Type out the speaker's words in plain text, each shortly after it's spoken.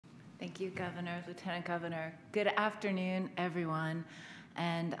Thank you, Governor, Lieutenant Governor. Good afternoon, everyone,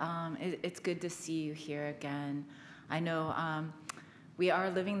 and it's good to see you here again. I know we are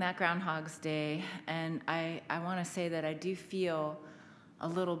living that Groundhog's Day, and I want to say that I do feel a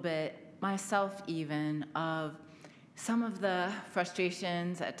little bit, myself even, of some of the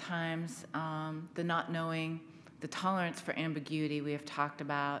frustrations at times, the not knowing, the tolerance for ambiguity we have talked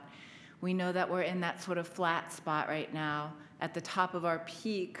about. We know that we're in that sort of flat spot right now, at the top of our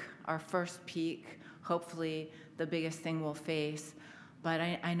peak, our first peak, hopefully the biggest thing we'll face. But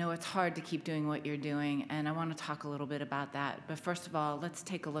I know it's hard to keep doing what you're doing, and I want to talk a little bit about that. But first of all, let's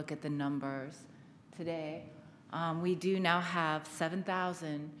take a look at the numbers. Today, we do now have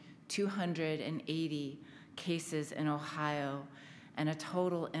 7,280 cases in Ohio, and a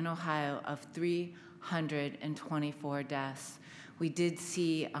total in Ohio of 324 deaths. We did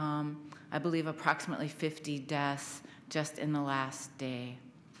see, I believe, approximately 50 deaths just in the last day.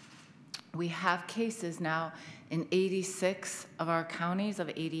 We have cases now in 86 of our counties of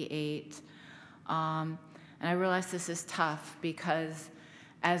 88. And I realize this is tough because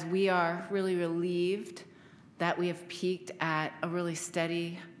as we are really relieved that we have peaked at a really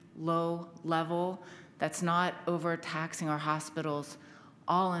steady, low level that's not overtaxing our hospitals,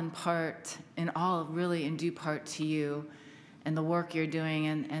 all in due part to you and the work you're doing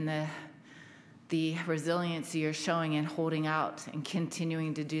and the resiliency you're showing in holding out and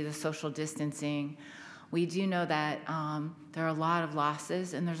continuing to do the social distancing. We do know that there are a lot of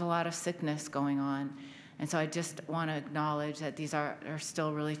losses and there's a lot of sickness going on. And so I just want to acknowledge that these are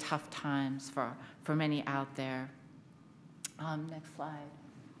still really tough times for many out there. Next slide.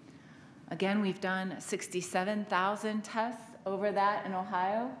 Again, we've done 67,000 tests over that in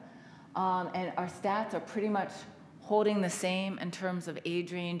Ohio. And our stats are pretty much holding the same in terms of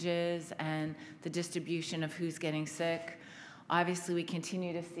age ranges and the distribution of who's getting sick. Obviously, we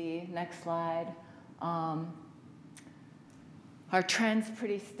continue to see, next slide, our trend's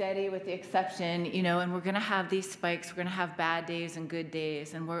pretty steady with the exception, and we're gonna have these spikes, we're gonna have bad days and good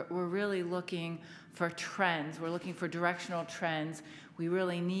days, and we're really looking for trends. We're looking for directional trends. We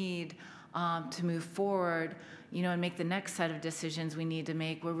really need to move forward, and make the next set of decisions we need to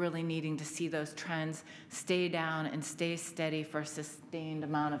make. We're really needing to see those trends stay down and stay steady for a sustained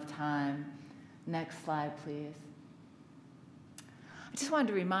amount of time. Next slide, please. I just wanted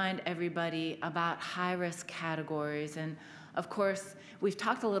to remind everybody about high-risk categories. And of course, we've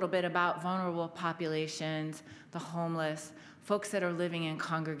talked a little bit about vulnerable populations, the homeless, folks that are living in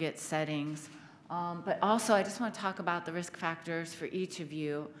congregate settings. But also, I just want to talk about the risk factors for each of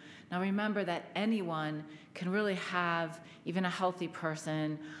you. Now remember that anyone can really have, even a healthy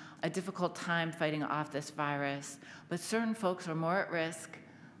person, a difficult time fighting off this virus. But certain folks are more at risk.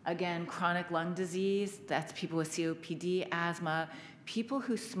 Again, chronic lung disease, that's people with COPD, asthma, people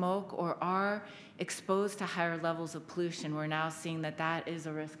who smoke or are exposed to higher levels of pollution. We're now seeing that that is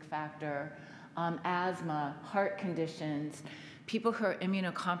a risk factor. Asthma, heart conditions, people who are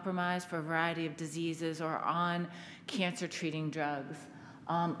immunocompromised for a variety of diseases or on cancer-treating drugs.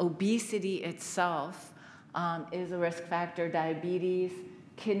 Obesity itself is a risk factor, diabetes,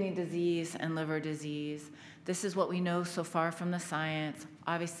 kidney disease, and liver disease. This is what we know so far from the science.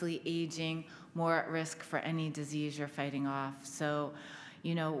 Obviously, aging, more at risk for any disease you're fighting off. So,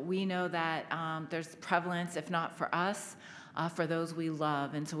 we know that there's prevalence, if not for us, for those we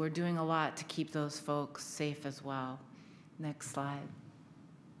love. And so we're doing a lot to keep those folks safe as well. Next slide.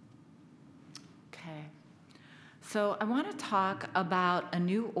 Okay. So I want to talk about a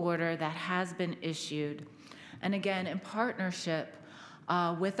new order that has been issued. And again, in partnership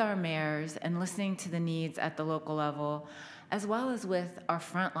with our mayors and listening to the needs at the local level, as well as with our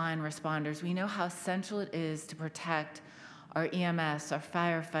frontline responders, we know how essential it is to protect our EMS, our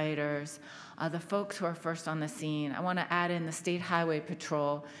firefighters, the folks who are first on the scene. I want to add in the State Highway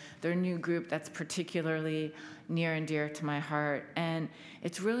Patrol, their new group that's particularly near and dear to my heart. And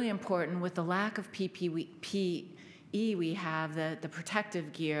it's really important with the lack of PPE we have, the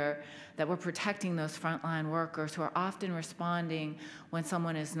protective gear, that we're protecting those frontline workers who are often responding when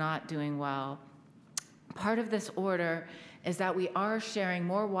someone is not doing well. Part of this order is that we are sharing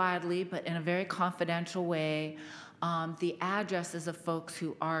more widely, but in a very confidential way, the addresses of folks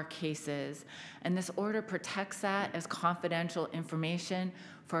who are cases. And this order protects that as confidential information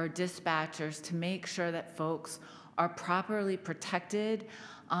for our dispatchers to make sure that folks are properly protected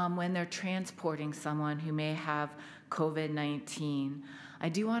when they're transporting someone who may have COVID-19. I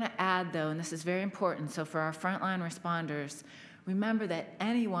do want to add, though, and this is very important, so for our frontline responders, remember that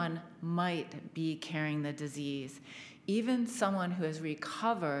anyone might be carrying the disease. Even someone who has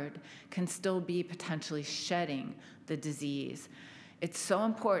recovered can still be potentially shedding the disease. It's so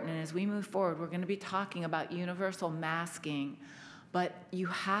important, and as we move forward, we're going to be talking about universal masking, but you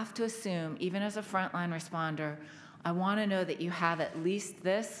have to assume, even as a frontline responder, I want to know that you have at least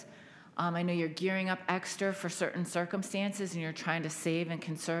this. I know you're gearing up extra for certain circumstances, and you're trying to save and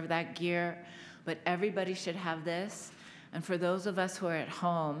conserve that gear, but everybody should have this. And for those of us who are at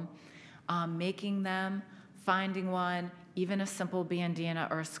home, making them, finding one, even a simple bandana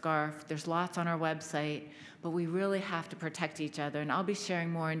or a scarf. There's lots on our website, but we really have to protect each other. And I'll be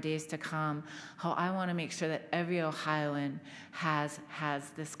sharing more in days to come how I want to make sure that every Ohioan has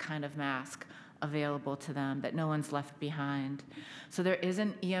this kind of mask available to them, that no one's left behind. So there is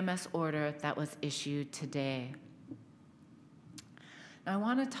an EMS order that was issued today. Now I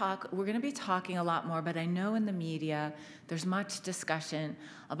want to talk, we're going to be talking a lot more, but I know in the media there's much discussion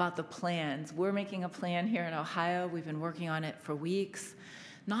about the plans. We're making a plan here in Ohio. We've been working on it for weeks,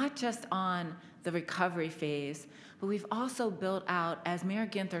 not just on the recovery phase, but we've also built out, as Mayor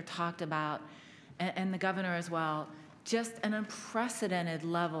Ginther talked about, and the governor as well, just an unprecedented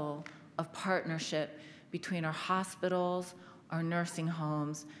level of partnership between our hospitals, our nursing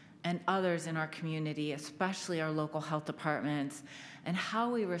homes, and others in our community, especially our local health departments, and how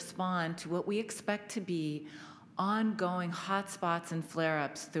we respond to what we expect to be ongoing hotspots and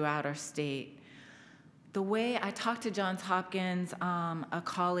flare-ups throughout our state. The way I talked to Johns Hopkins, a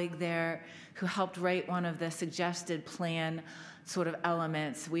colleague there who helped write one of the suggested plan sort of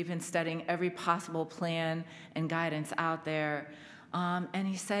elements. We've been studying every possible plan and guidance out there. And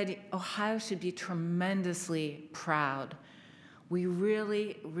he said, Ohio should be tremendously proud. We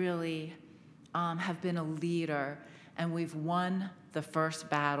really, really have been a leader, and we've won the first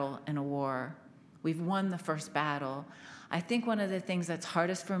battle in a war. We've won the first battle. I think one of the things that's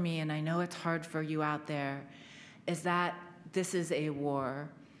hardest for me, and I know it's hard for you out there, is that this is a war.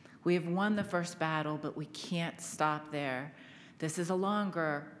 We have won the first battle, but we can't stop there. This is a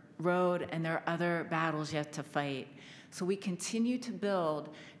longer road, and there are other battles yet to fight. So we continue to build,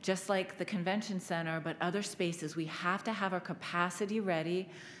 just like the convention center, but other spaces. We have to have our capacity ready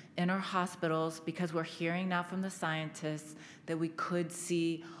in our hospitals, because we're hearing now from the scientists that we could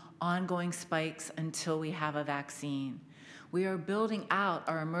see ongoing spikes until we have a vaccine. We are building out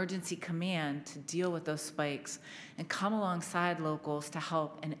our emergency command to deal with those spikes and come alongside locals to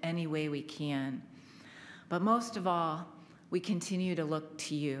help in any way we can. But most of all, we continue to look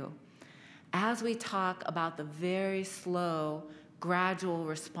to you. As we talk about the very slow, gradual,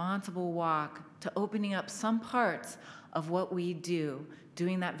 responsible walk to opening up some parts of what we do,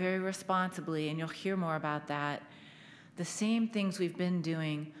 doing that very responsibly, and you'll hear more about that, the same things we've been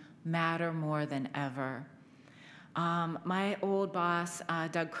doing matter more than ever. My old boss,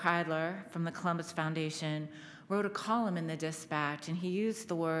 Doug Kreidler from the Columbus Foundation, wrote a column in the Dispatch, and he used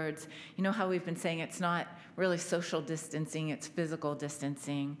the words, you know how we've been saying it's not really social distancing, it's physical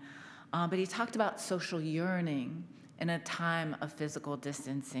distancing. But he talked about social yearning in a time of physical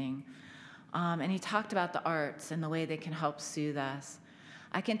distancing. And he talked about the arts and the way they can help soothe us.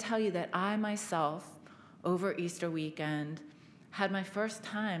 I can tell you that I myself, over Easter weekend, had my first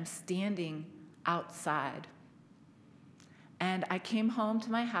time standing outside. And I came home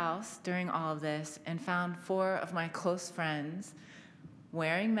to my house during all of this and found 4 of my close friends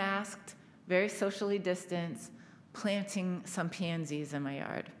wearing masks, very socially distanced, planting some pansies in my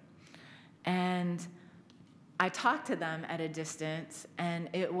yard. And I talked to them at a distance, and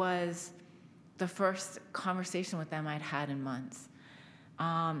it was the first conversation with them I'd had in months.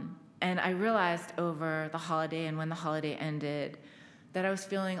 And I realized over the holiday and when the holiday ended that I was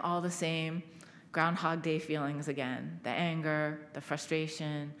feeling all the same Groundhog Day feelings again. The anger, the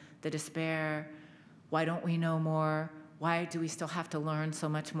frustration, the despair. Why don't we know more? Why do we still have to learn so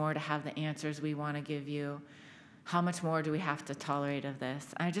much more to have the answers we want to give you? How much more do we have to tolerate of this?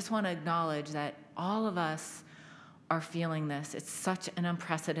 I just want to acknowledge that all of us are feeling this. It's such an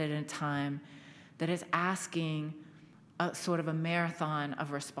unprecedented time that is asking a sort of a marathon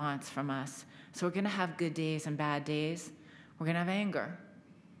of response from us. So we're going to have good days and bad days. We're going to have anger.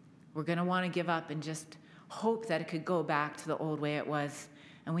 We're going to want to give up and just hope that it could go back to the old way it was.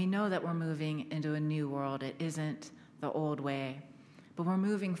 And we know that we're moving into a new world. It isn't the old way. But we're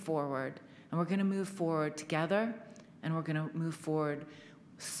moving forward. And we're going to move forward together, and we're going to move forward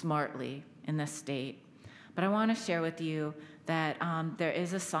smartly in this state. But I want to share with you that there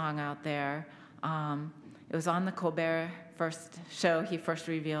is a song out there. It was on the Colbert first show. He first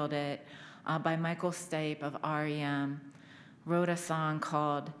revealed it by Michael Stipe of REM. Wrote a song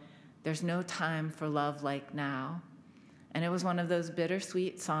called There's No Time for Love Like Now. And it was one of those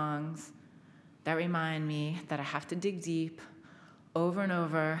bittersweet songs that remind me that I have to dig deep over and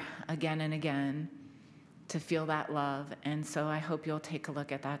over, again and again, to feel that love. And so I hope you'll take a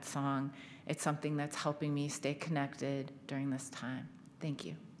look at that song. It's something that's helping me stay connected during this time. Thank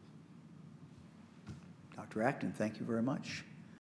you. Dr. Acton, thank you very much.